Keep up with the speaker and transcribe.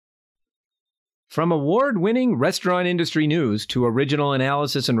From award-winning restaurant industry news to original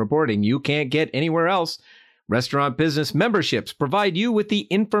analysis and reporting you can't get anywhere else, Restaurant Business memberships provide you with the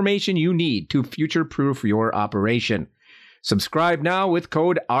information you need to future-proof your operation. Subscribe now with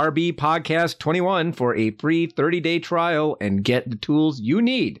code RBPodcast21 for a free 30-day trial and get the tools you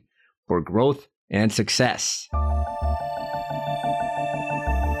need for growth and success.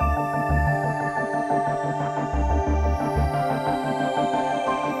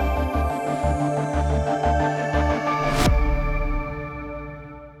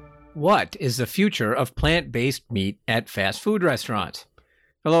 What is the future of plant-based meat at fast food restaurants?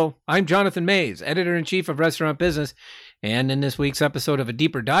 Hello, I'm Jonathan Mays, Editor-in-Chief of Restaurant Business, and in this week's episode of A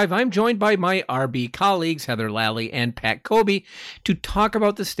Deeper Dive, I'm joined by my RB colleagues, Heather Lalley and Pat Cobe, to talk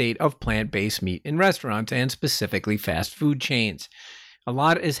about the state of plant-based meat in restaurants and specifically fast food chains. A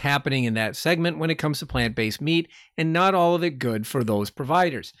lot is happening in that segment when it comes to plant-based meat, and not all of it good for those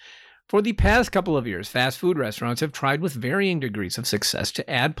providers. For the past couple of years, fast food restaurants have tried with varying degrees of success to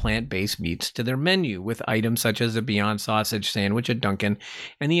add plant-based meats to their menu with items such as the Beyond Sausage Sandwich at Dunkin'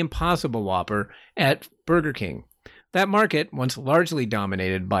 and the Impossible Whopper at Burger King. That market, once largely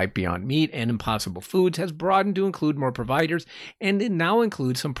dominated by Beyond Meat and Impossible Foods, has broadened to include more providers, and it now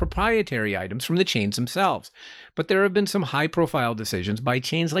includes some proprietary items from the chains themselves. But there have been some high-profile decisions by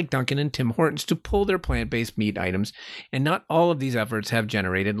chains like Dunkin' and Tim Hortons to pull their plant-based meat items, and not all of these efforts have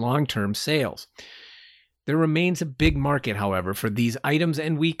generated long-term sales. There remains a big market, however, for these items,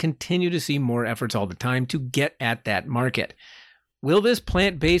 and we continue to see more efforts all the time to get at that market. Will this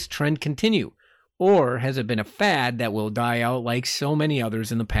plant-based trend continue? Or has it been a fad that will die out like so many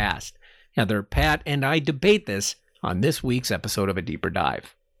others in the past? Heather, Pat, and I debate this on this week's episode of A Deeper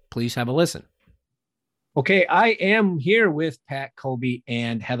Dive. Please have a listen. Okay, I am here with Pat Cobe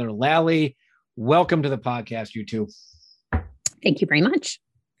and Heather Lalley. Welcome to the podcast, you two. Thank you very much.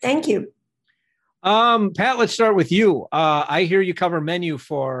 Thank you. Pat, let's start with you. I hear you cover menu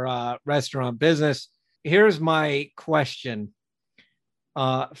for Restaurant Business. Here's my question.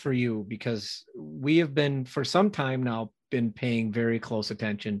 For you, because we have been for some time now been paying very close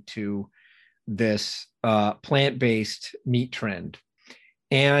attention to this plant-based meat trend.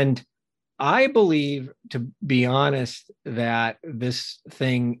 And I believe, to be honest, that this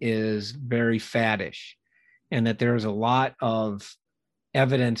thing is very faddish and that there's a lot of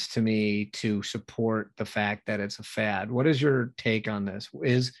evidence to me to support the fact that it's a fad. What is your take on this?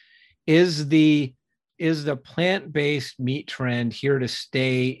 Is the plant-based meat trend here to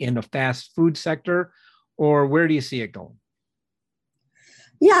stay in the fast food sector, or where do you see it going?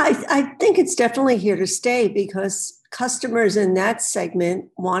 Yeah, I think it's definitely here to stay because customers in that segment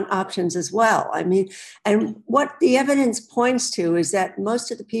want options as well. I mean, and what the evidence points to is that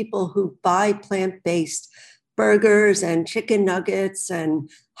most of the people who buy plant-based burgers and chicken nuggets and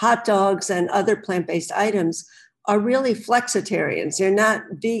hot dogs and other plant-based items are really flexitarians. They're not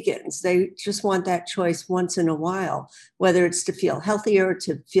vegans. They just want that choice once in a while, whether it's to feel healthier or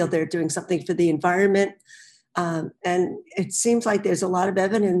to feel they're doing something for the environment. And it seems like there's a lot of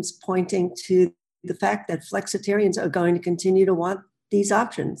evidence pointing to the fact that flexitarians are going to continue to want these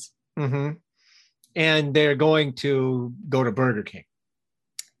options. Mm-hmm. And they're going to go to Burger King.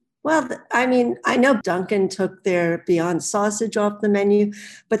 Well, I mean, I know Dunkin' took their Beyond Sausage off the menu,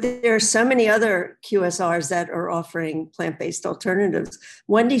 but there are so many other QSRs that are offering plant-based alternatives.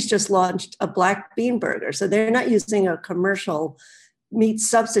 Wendy's just launched a black bean burger. So they're not using a commercial meat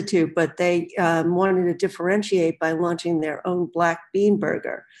substitute, but they wanted to differentiate by launching their own black bean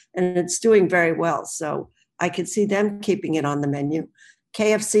burger. And it's doing very well. So I could see them keeping it on the menu.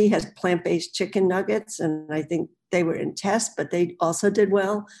 KFC has plant-based chicken nuggets, and I think they were in test, but they also did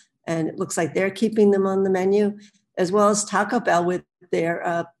well. And it looks like they're keeping them on the menu, as well as Taco Bell with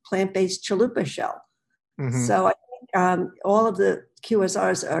their plant-based chalupa shell. Mm-hmm. So I think all of the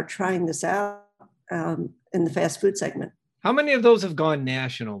QSRs are trying this out in the fast food segment. How many of those have gone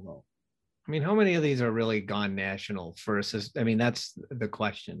national, though? I mean, how many of these are really gone national versus, I mean, that's the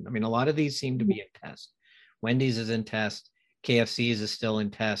question. I mean, a lot of these seem to be in test. Wendy's is in test. KFC's is still in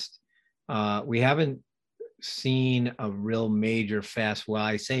test. We haven't seen a real major well,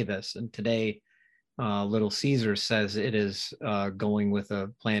 I say this, and today Little Caesar says it is going with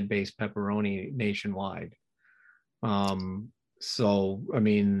a plant-based pepperoni nationwide. So, I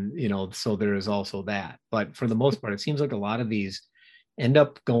mean, you know, so there is also that. But for the most part, it seems like a lot of these end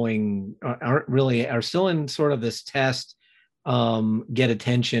up going, are still in sort of this test, get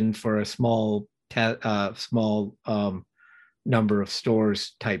attention for a small number of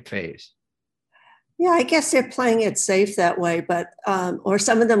stores type phase. Yeah, I guess they're playing it safe that way, but or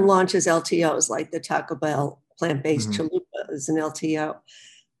some of them launch as LTOs, like the Taco Bell plant-based chalupa is an LTO.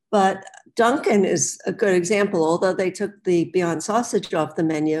 But Dunkin' is a good example. Although they took the Beyond Sausage off the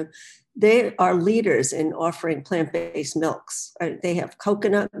menu, they are leaders in offering plant-based milks. They have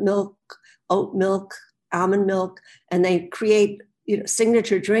coconut milk, oat milk, almond milk, and they create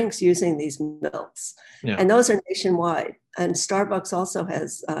signature drinks using these milks. Yeah. And those are nationwide. And Starbucks also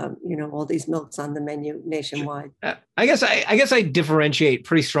has all these milks on the menu nationwide. I guess I differentiate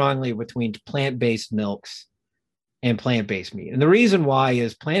pretty strongly between plant-based milks and plant-based meat. And the reason why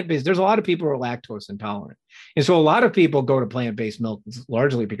is plant-based, there's a lot of people who are lactose intolerant. And so a lot of people go to plant-based milk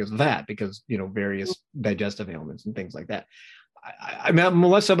largely because of that, because, various digestive ailments and things like that. I mean,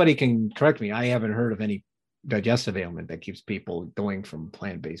 unless somebody can correct me, I haven't heard of any digestive ailment that keeps people going from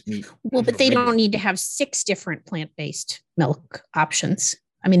plant-based meat. Well, but they don't need to have 6 different plant-based milk options.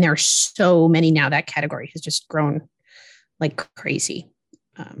 I mean, there are so many now. That category has just grown like crazy.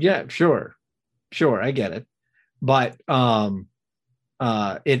 Yeah, sure. I get it. But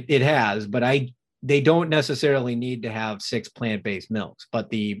it has, but they don't necessarily need to have 6 plant-based milks, but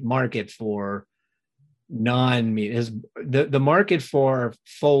the market for non-meat is the market for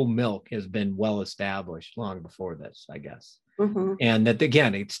full milk has been well established long before this, I guess. Mm-hmm. And that,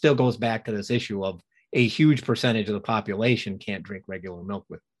 again, it still goes back to this issue of a huge percentage of the population can't drink regular milk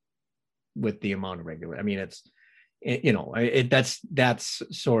with the amount of regular. I mean, that's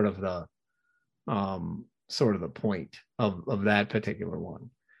sort of the point of that particular one.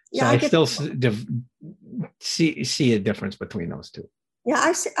 So I still see a difference between those two.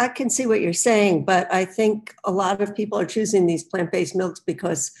 Yeah, I can see what you're saying, but I think a lot of people are choosing these plant-based milks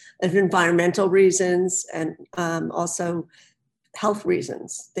because of environmental reasons and also health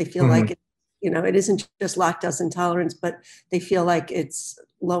reasons. They feel like it isn't just lactose intolerance, but they feel like it's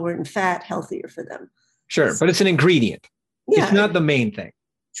lower in fat, healthier for them. Sure, but it's an ingredient. Yeah, it's not the main thing.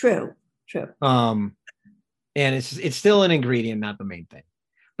 True. And it's still an ingredient, not the main thing.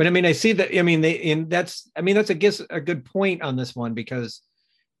 But I mean, I see that. I mean, that's I guess a good point on this one, because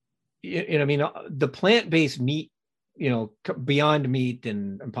the plant-based meat, Beyond Meat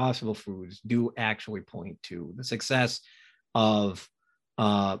and Impossible Foods do actually point to the success of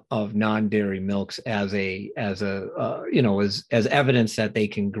non-dairy milks as evidence that they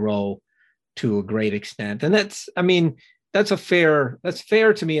can grow to a great extent. And that's fair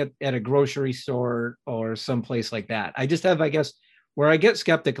to me at a grocery store or someplace like that. I just have, I guess, where I get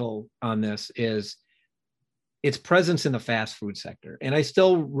skeptical on this is its presence in the fast food sector. And I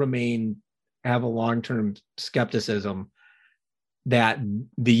still have a long-term skepticism that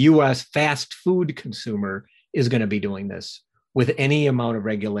the US fast food consumer is going to be doing this with any amount of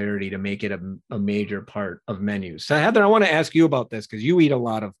regularity to make it a major part of menus. So Heather, I want to ask you about this, because you eat a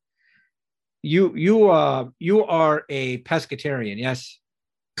lot of, you are a pescatarian, yes?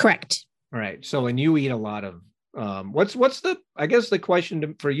 Correct. All right. So, and you eat a lot of, I guess the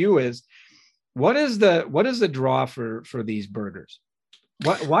question for you is, what is the draw for these burgers?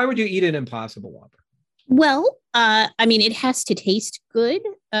 Why would you eat an Impossible Whopper? Well, it has to taste good,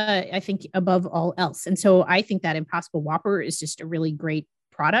 I think, above all else. And so I think that Impossible Whopper is just a really great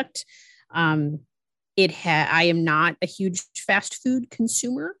product. I am not a huge fast food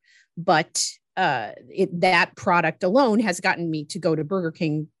consumer, but that product alone has gotten me to go to Burger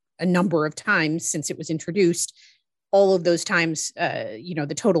King a number of times since it was introduced. All of those times,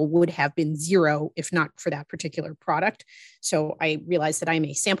 the total would have been 0 if not for that particular product. So I realized that I'm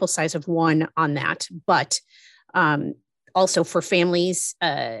a sample size of 1 on that. But also for families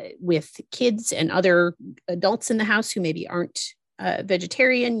with kids and other adults in the house who maybe aren't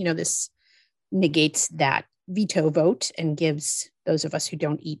vegetarian, this negates that veto vote and gives those of us who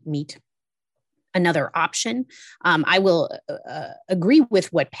don't eat meat another option. I will agree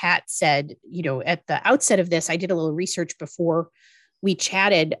with what Pat said. At the outset of this, I did a little research before we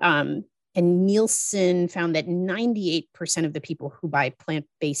chatted, and Nielsen found that 98% of the people who buy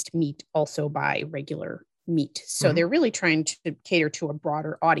plant-based meat also buy regular meat. So they're really trying to cater to a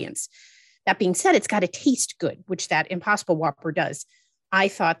broader audience. That being said, it's got to taste good, which that Impossible Whopper does. I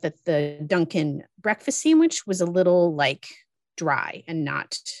thought that the Dunkin' breakfast sandwich was a little dry and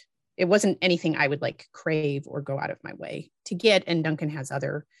it wasn't anything I would crave or go out of my way to get. And Dunkin' has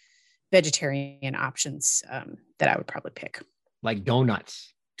other vegetarian options that I would probably pick. Like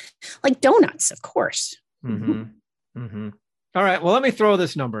donuts. Like donuts, of course. Mm-hmm. Mm-hmm. All right. Well, let me throw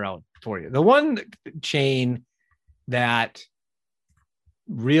this number out for you. The one chain that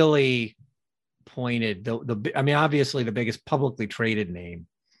really pointed, obviously the biggest publicly traded name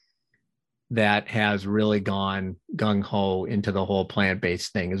that has really gone gung-ho into the whole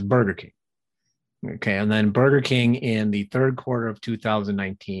plant-based thing is Burger King. Okay, and then Burger King in the third quarter of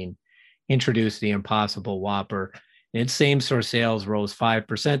 2019 introduced the Impossible Whopper. Its same-store sales rose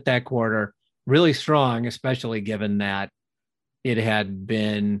 5% that quarter, really strong, especially given that it had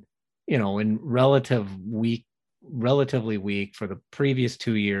been, in relatively weak for the previous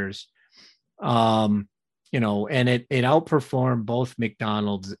 2 years. And it outperformed both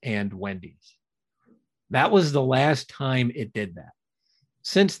McDonald's and Wendy's. That was the last time it did that.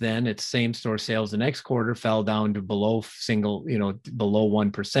 Since then, its same-store sales the next quarter fell down to below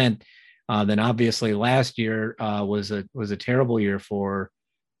 1%. Then obviously last year was a terrible year for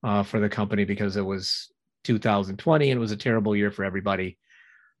the company because it was 2020 and it was a terrible year for everybody.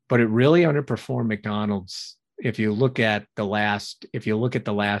 But it really underperformed McDonald's. If you look at the last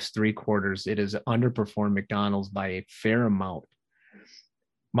 3 quarters, it has underperformed McDonald's by a fair amount.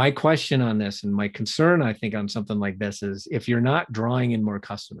 My question on this and my concern, I think, on something like this is if you're not drawing in more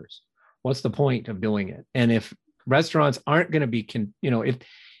customers, what's the point of doing it? And if restaurants aren't going to be, if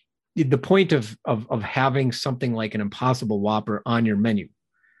the point of having something like an Impossible Whopper on your menu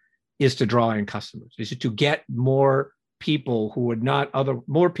is to draw in customers, is to get more people who would not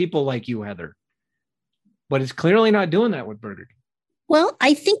more people like you, Heather. But it's clearly not doing that with Burger King. Well,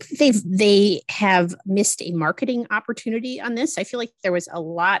 I think they have missed a marketing opportunity on this. I feel like there was a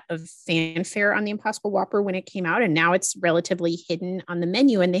lot of fanfare on the Impossible Whopper when it came out, and now it's relatively hidden on the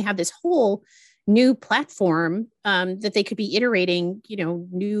menu. And they have this whole new platform that they could be iterating,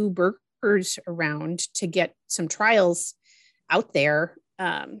 new burgers around to get some trials out there.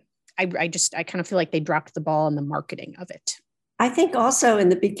 I kind of feel like they dropped the ball on the marketing of it. I think also in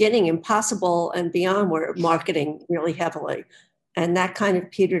the beginning, Impossible and Beyond were marketing really heavily, and that kind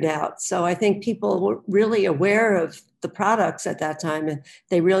of petered out. So I think people were really aware of the products at that time and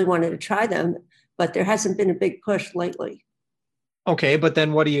they really wanted to try them, but there hasn't been a big push lately. Okay, but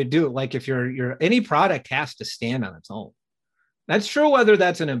then what do you do? Like if you're any product has to stand on its own. That's true whether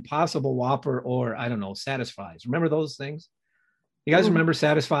that's an Impossible Whopper or, I don't know, Satisfies. Remember those things? You guys remember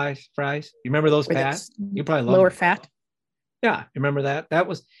Satisfies fries? You remember those, Pat? You probably love lower them. Fat. Yeah, you remember that? That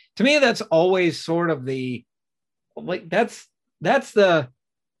was, to me, that's always sort of the, like, that is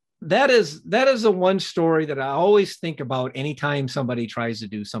the one story that I always think about anytime somebody tries to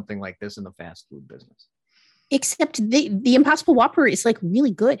do something like this in the fast food business. Except the Impossible Whopper is like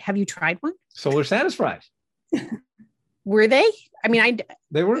really good. Have you tried one? So we're Satisfied. Were they? I mean,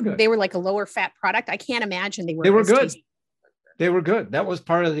 they were good. They were like a lower fat product. I can't imagine they were. They were good. Tasty. They were good. That was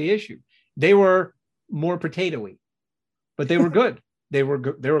part of the issue. They were more potato-y, but they were good. They were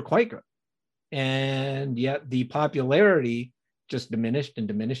good. They were quite good. And yet the popularity just diminished and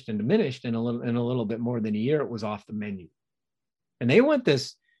diminished and diminished. And a little bit more than a year, it was off the menu. And they went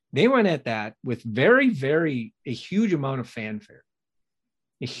at that with a huge amount of fanfare.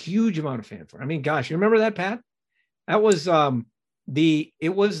 A huge amount of fanfare. I mean, gosh, you remember that, Pat? That was they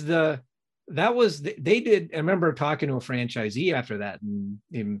did. I remember talking to a franchisee after that and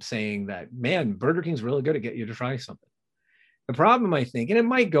him saying that, man, Burger King's really good at getting you to try something. The problem, I think, and it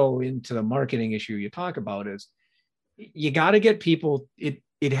might go into the marketing issue you talk about, is you got to get people, it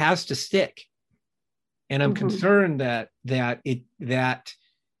has to stick. And I'm concerned that right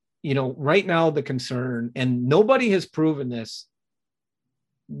now the concern, and nobody has proven this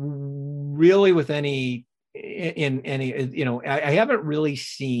really with I haven't really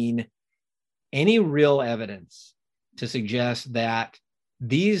seen any real evidence to suggest that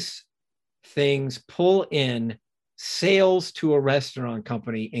these things pull in sales to a restaurant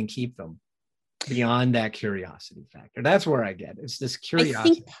company and keep them beyond that curiosity factor. That's where I get it. It's this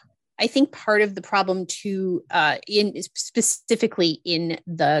curiosity. I think part of the problem too, specifically in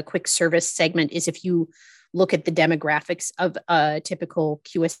the quick service segment, is if you look at the demographics of a typical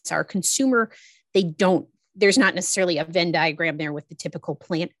QSR consumer, there's not necessarily a Venn diagram there with the typical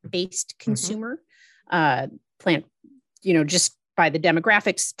plant-based consumer. Just by the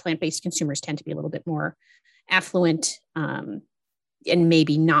demographics, plant-based consumers tend to be a little bit more affluent, and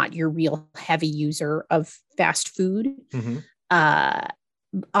maybe not your real heavy user of fast food.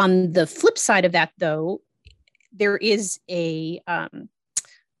 On the flip side of that, though, there is a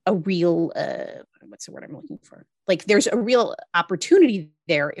real, what's the word I'm looking for? Like there's a real opportunity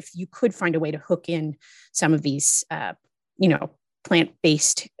there if you could find a way to hook in some of these,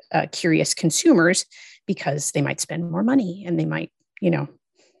 plant-based curious consumers, because they might spend more money and they might,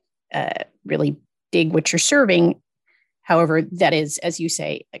 really dig what you're serving. However, that is, as you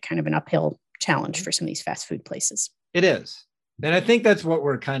say, a kind of an uphill challenge for some of these fast food places. It is. And I think that's what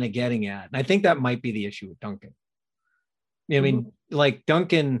we're kind of getting at. And I think that might be the issue with Dunkin'. I mean, like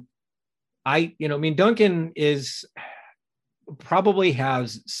Dunkin', Dunkin' is probably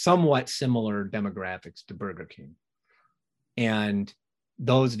has somewhat similar demographics to Burger King. And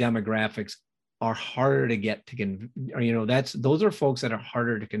those demographics are harder to get to, those are folks that are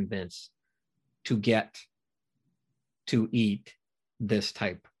harder to convince to get to eat this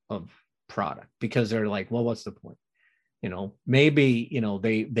type of product, because they're like, well, what's the point? Maybe,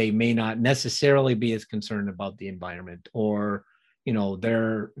 they may not necessarily be as concerned about the environment, or,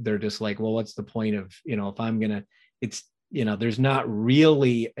 they're just like, well, what's the point of, if I'm gonna, it's, there's not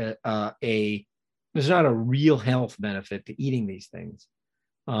really there's not a real health benefit to eating these things.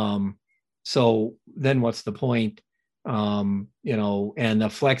 So then what's the point? And the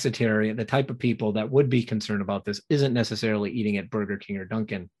flexitarian, the type of people that would be concerned about this, isn't necessarily eating at Burger King or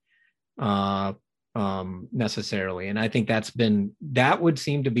Dunkin' necessarily. And I think that would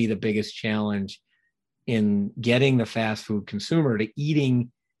seem to be the biggest challenge in getting the fast food consumer to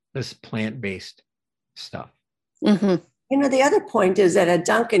eating this plant-based stuff. Mm-hmm. The other point is that at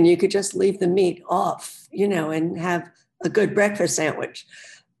Dunkin', you could just leave the meat off, and have a good breakfast sandwich.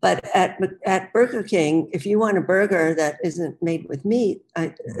 But at Burger King, if you want a burger that isn't made with meat,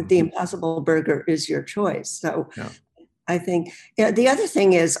 the Impossible Burger is your choice. So yeah. I think the other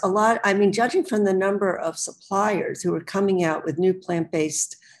thing is judging from the number of suppliers who are coming out with new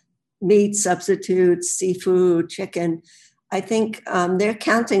plant-based meat substitutes, seafood, chicken, I think they're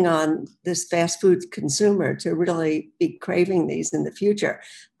counting on this fast food consumer to really be craving these in the future.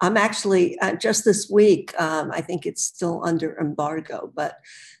 I'm actually, just this week, I think it's still under embargo, but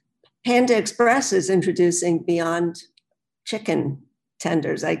Panda Express is introducing Beyond Chicken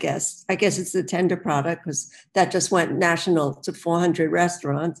tenders, I guess. I guess it's the tender product, because that just went national to 400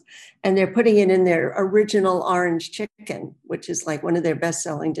 restaurants. And they're putting it in their original orange chicken, which is like one of their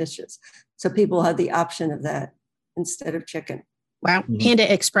best-selling dishes. So people have the option of that instead of chicken. Wow. Mm-hmm.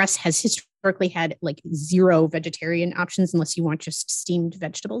 Panda Express has historically had like 0 vegetarian options unless you want just steamed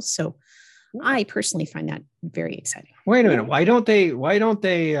vegetables. So I personally find that very exciting. Wait a minute. Why don't they,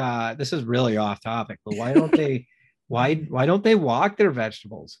 this is really off topic, but why don't they walk their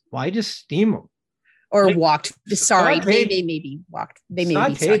vegetables? Why just steam them? Or walked. Sorry, they maybe walked. They may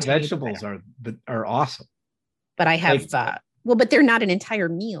be sauteed vegetables are awesome. But I have, but they're not an entire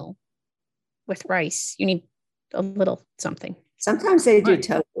meal with rice. You need a little something. Sometimes they do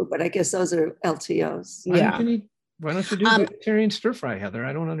tofu, but I guess those are LTOs. Why don't you do vegetarian stir fry, Heather?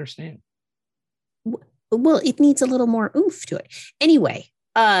 I don't understand. Well, it needs a little more oomph to it. Anyway,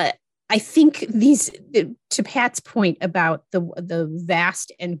 I think to Pat's point about the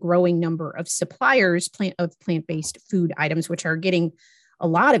vast and growing number of suppliers of plant-based food items, which are getting a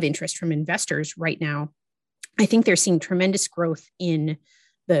lot of interest from investors right now, I think they're seeing tremendous growth in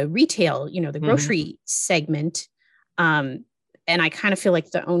the retail, the grocery segment. And I kind of feel like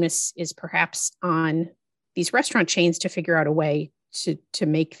the onus is perhaps on these restaurant chains to figure out a way to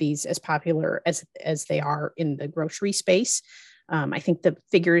make these as popular as they are in the grocery space. I think the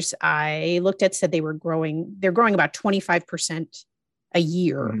figures I looked at said they're growing about 25% a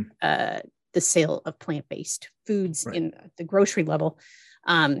year, the sale of plant-based foods in the grocery level.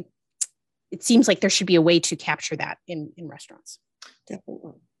 It seems like there should be a way to capture that in restaurants.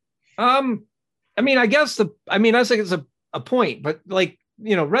 Definitely. I guess I think it's a point, but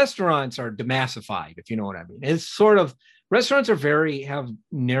restaurants are demassified, if you know what I mean. It's sort of, restaurants have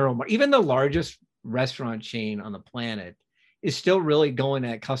narrow, even the largest restaurant chain on the planet is still really going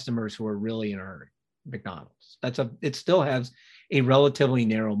at customers who are really in a hurry. McDonald's. It still has a relatively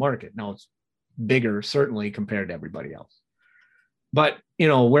narrow market. Now it's bigger, certainly, compared to everybody else. But,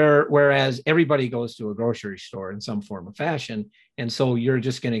 whereas everybody goes to a grocery store in some form or fashion. And so you're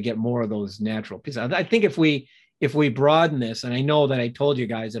just going to get more of those natural pieces. I think if we broaden this, and I know that I told you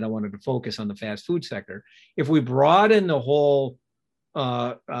guys that I wanted to focus on the fast food sector, if we broaden the whole,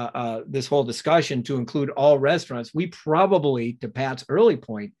 this whole discussion to include all restaurants, we probably, to Pat's early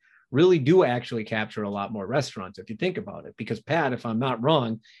point, really do actually capture a lot more restaurants if you think about it. Because Pat, if I'm not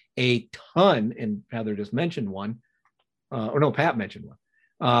wrong, a ton, and Heather just mentioned one, Pat mentioned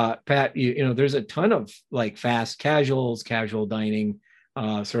one. Pat, there's a ton of like fast casual dining,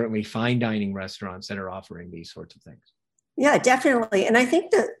 certainly fine dining restaurants that are offering these sorts of things. Yeah, definitely. And I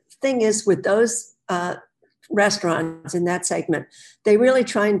think the thing is with those restaurants in that segment, they really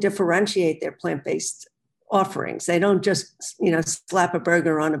try and differentiate their plant-based offerings. They don't just, slap a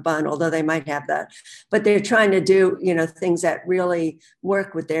burger on a bun, although they might have that, but they're trying to do, things that really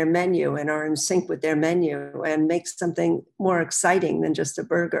work with their menu and are in sync with their menu and make something more exciting than just a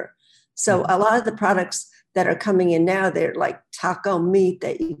burger. So a lot of the products that are coming in now, they're like taco meat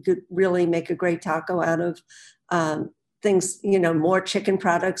that you could really make a great taco out of, things, more chicken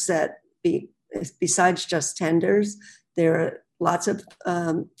products that besides just tenders, there are lots of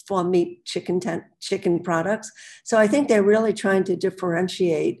full meat chicken products. So I think they're really trying to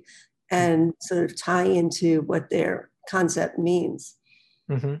differentiate and sort of tie into what their concept means.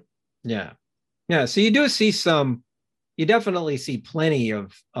 Mm-hmm. Yeah. Yeah. So you do see you definitely see plenty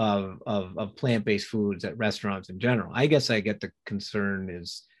of plant-based foods at restaurants in general. I guess I get the concern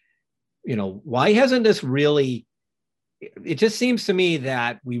is, why hasn't this really, it just seems to me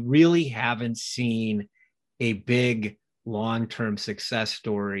that we really haven't seen a big long-term success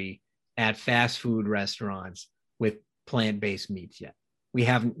story at fast food restaurants with plant-based meats yet. We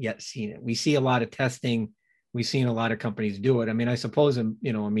haven't yet seen it. We see a lot of testing. We've seen a lot of companies do it. I mean, I suppose,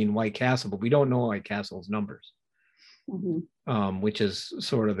 White Castle, but we don't know White Castle's numbers, which is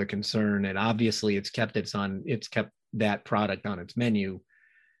sort of the concern. And obviously it's kept that product on its menu.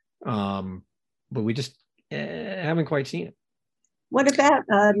 But we just haven't quite seen it. What about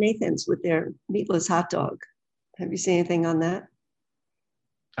Nathan's with their meatless hot dog? Have you seen anything on that?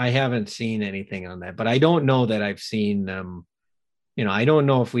 I haven't seen anything on that, but I don't know that I've seen them. I don't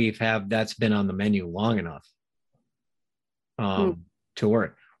know if that's been on the menu long enough to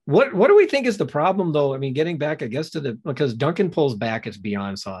work. What do we think is the problem, though? I mean, getting back, I guess, because Dunkin' pulls back its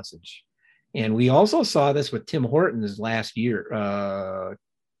Beyond Sausage. And we also saw this with Tim Hortons last year,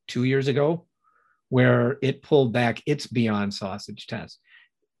 2 years ago, where it pulled back its Beyond Sausage test.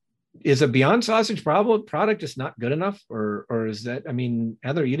 Is a Beyond Sausage product just not good enough? Or is that, I mean,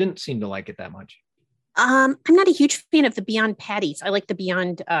 Heather, you didn't seem to like it that much. I'm not a huge fan of the Beyond patties. I like the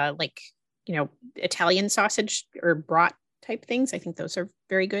Beyond, Italian sausage or brat type things. I think those are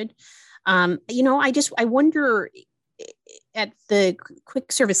very good. I wonder at the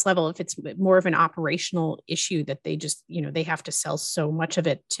quick service level if it's more of an operational issue that they just, they have to sell so much of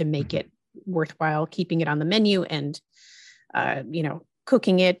it to make it worthwhile keeping it on the menu and,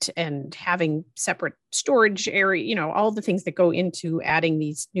 cooking it and having separate storage area, all the things that go into adding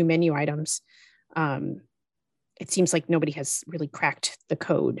these new menu items. It seems like nobody has really cracked the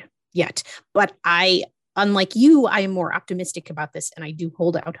code yet, but unlike you, I am more optimistic about this. And I do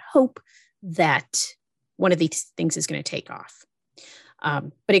hold out hope that one of these things is going to take off.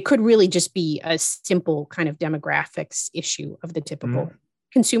 But it could really just be a simple kind of demographics issue of the typical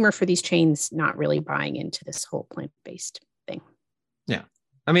consumer for these chains, not really buying into this whole plant-based thing. Yeah.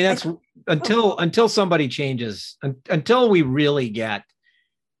 I mean, that's until somebody changes, until we really get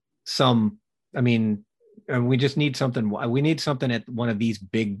some, I mean, we just need something. We need something at one of these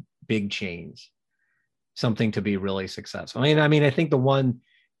big chains, something to be really successful. I mean, I think the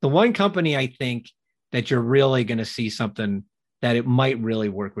one company I think that you're really going to see something that it might really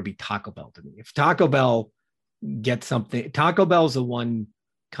work would be Taco Bell to me. If Taco Bell gets something, Taco Bell's the one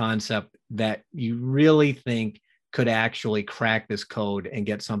concept that you really think could actually crack this code and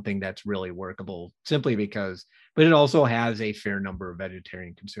get something that's really workable, simply because, but it also has a fair number of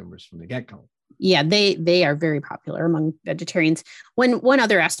vegetarian consumers from the get-go. Yeah, they are very popular among vegetarians. One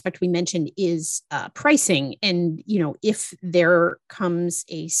other aspect we mentioned is pricing. And, if there comes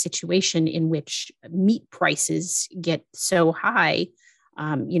a situation in which meat prices get so high,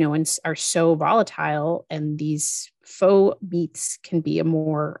 and are so volatile, and these faux meats can be a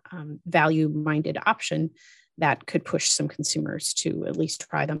more value-minded option, that could push some consumers to at least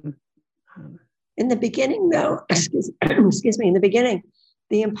try them. In the beginning, though, excuse me, in the beginning,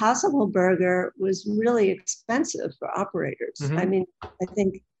 the Impossible Burger was really expensive for operators. I mean, I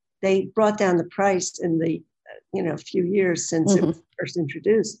think they brought down the price in the few years since it was first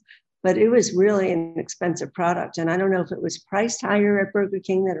introduced, but it was really an expensive product. And I don't know if it was priced higher at Burger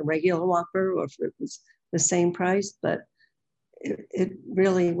King than a regular Whopper, or if it was the same price, but it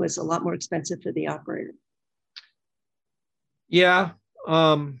really was a lot more expensive for the operator. Yeah.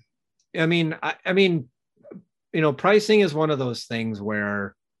 Pricing is one of those things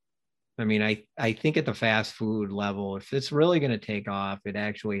where, I think at the fast food level, if it's really going to take off, it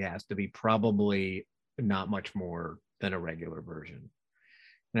actually has to be probably not much more than a regular version.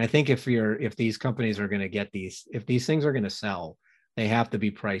 And I think if these companies are going to if these things are going to sell, they have to be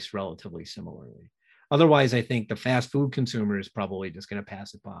priced relatively similarly. Otherwise, I think the fast food consumer is probably just going to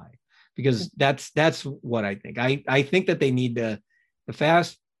pass it by, because that's what I think. I think that the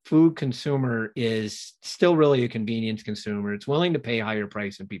fast food consumer is still really a convenience consumer. It's willing to pay a higher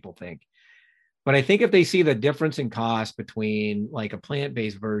price than people think. But I think if they see the difference in cost between like a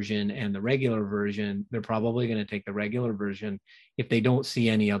plant-based version and the regular version, they're probably going to take the regular version if they don't see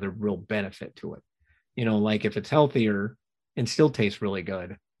any other real benefit to it. Like if it's healthier and still tastes really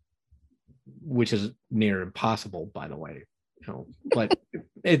good, which is near impossible, by the way. But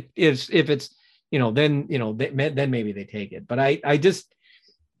it is, if it's, then maybe they take it. But I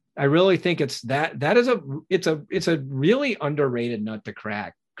really think it's a really underrated nut to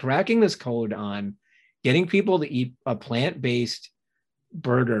crack. Cracking this code on getting people to eat a plant-based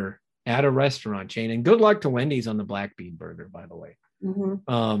burger at a restaurant chain. And good luck to Wendy's on the black bean burger, by the way.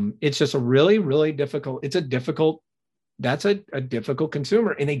 It's just a really, really difficult. That's a difficult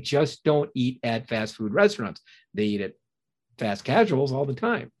consumer, and they just don't eat at fast food restaurants. They eat at fast casuals all the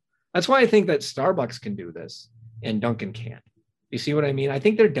time. That's why I think that Starbucks can do this and Dunkin' can't. You see what I mean? I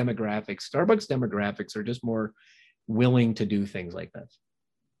think their demographics, Starbucks demographics, are just more willing to do things like this.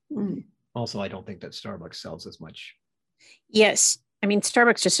 Also, I don't think that Starbucks sells as much. Yes. I mean,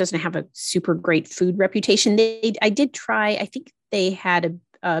 Starbucks just doesn't have a super great food reputation. I did try, I think they had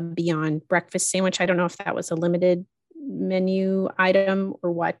a Beyond breakfast sandwich. I don't know if that was a limited menu item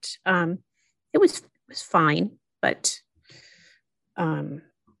or what. It was fine, but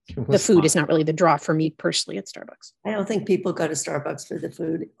the food is not really the draw for me personally at Starbucks. I don't think people go to Starbucks for the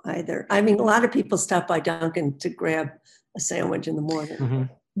food either. I mean, a lot of people stop by Dunkin' to grab a sandwich in the morning.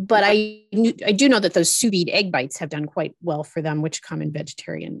 But I do know that those sous vide egg bites have done quite well for them, which come in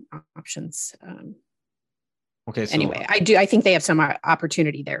vegetarian options. Okay. So, anyway, I think they have some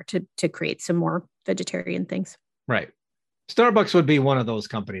opportunity there to create some more vegetarian things. Right. Starbucks would be one of those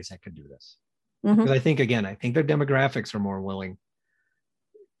companies that could do this. Because I think their demographics are more willing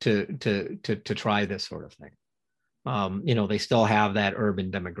to try this sort of thing. They still have that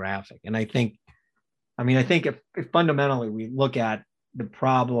urban demographic. And I think if fundamentally we look at the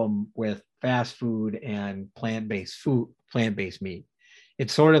problem with fast food and plant-based meat, it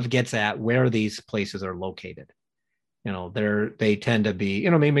sort of gets at where these places are located. They tend to be,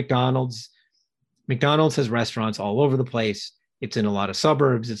 McDonald's has restaurants all over the place. It's in a lot of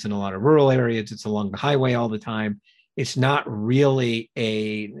suburbs. It's in a lot of rural areas. It's along the highway all the time. It's not really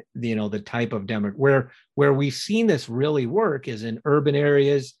the type of where we've seen this really work is in urban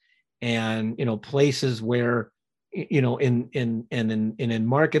areas and, places where, in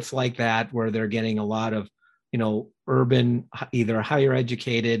markets like that, where they're getting a lot of, urban, either higher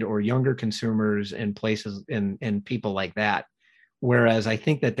educated or younger consumers and places and people like that. Whereas I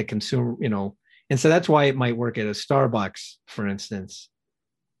think that the consumer, and so that's why it might work at a Starbucks, for instance,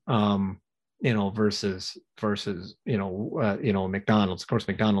 versus McDonald's. Of course,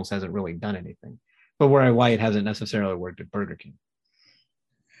 McDonald's hasn't really done anything, but why it hasn't necessarily worked at Burger King.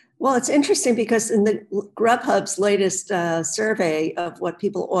 Well, it's interesting because in the Grubhub's latest survey of what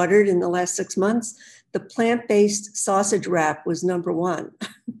people ordered in the last 6 months, the plant-based sausage wrap was number one.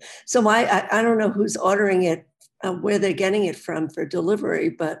 So I don't know who's ordering it, where they're getting it from for delivery,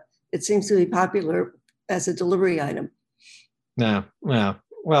 but it seems to be popular as a delivery item. Yeah.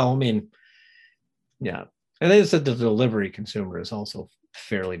 Well, I mean, yeah. And they said the delivery consumer is also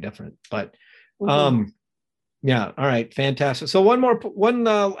fairly different, but yeah. All right. Fantastic. So one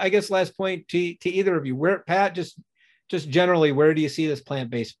I guess last point to either of you, where, Pat, just generally, where do you see this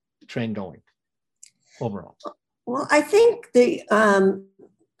plant-based trend going overall? Well, I think the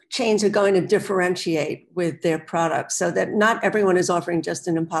chains are going to differentiate with their products so that not everyone is offering just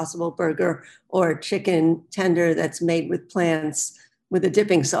an Impossible Burger or chicken tender that's made with plants with a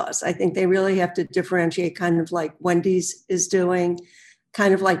dipping sauce. I think they really have to differentiate, kind of like Wendy's is doing,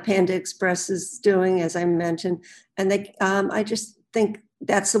 kind of like Panda Express is doing, as I mentioned. And I just think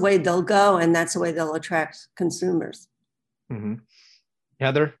that's the way they'll go, and that's the way they'll attract consumers.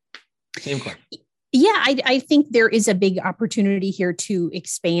 Heather, same question. Yeah, I think there is a big opportunity here to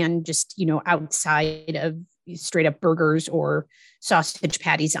expand just, outside of straight up burgers or sausage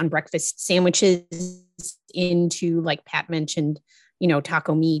patties on breakfast sandwiches into, like Pat mentioned,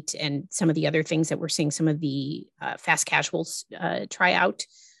 taco meat and some of the other things that we're seeing some of the fast casuals try out.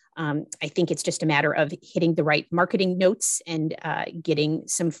 I think it's just a matter of hitting the right marketing notes and getting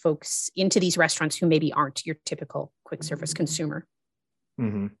some folks into these restaurants who maybe aren't your typical quick service consumer.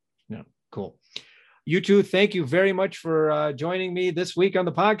 Yeah, cool. You two, thank you very much for joining me this week on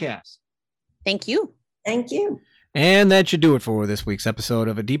the podcast. Thank you. Thank you. And that should do it for this week's episode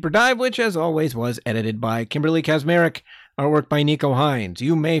of A Deeper Dive, which, as always, was edited by Kimberly Kazmarek, artwork by Nico Hines.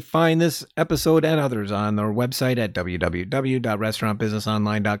 You may find this episode and others on our website at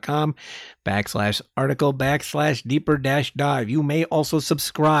www.restaurantbusinessonline.com/article/deeper-dive. You may also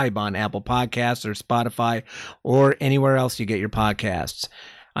subscribe on Apple Podcasts or Spotify or anywhere else you get your podcasts.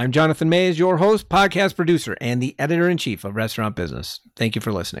 I'm Jonathan Mays, your host, podcast producer, and the editor-in-chief of Restaurant Business. Thank you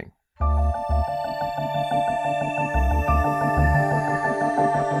for listening.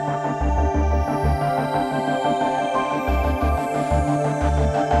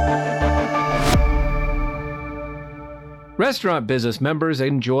 Restaurant Business members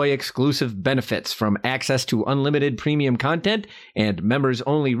enjoy exclusive benefits, from access to unlimited premium content and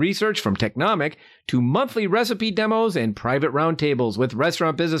members-only research from Technomic to monthly recipe demos and private roundtables with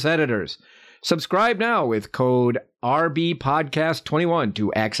Restaurant Business editors. Subscribe now with code RBPodcast21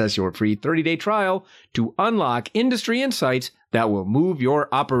 to access your free 30-day trial to unlock industry insights that will move your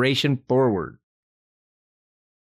operation forward.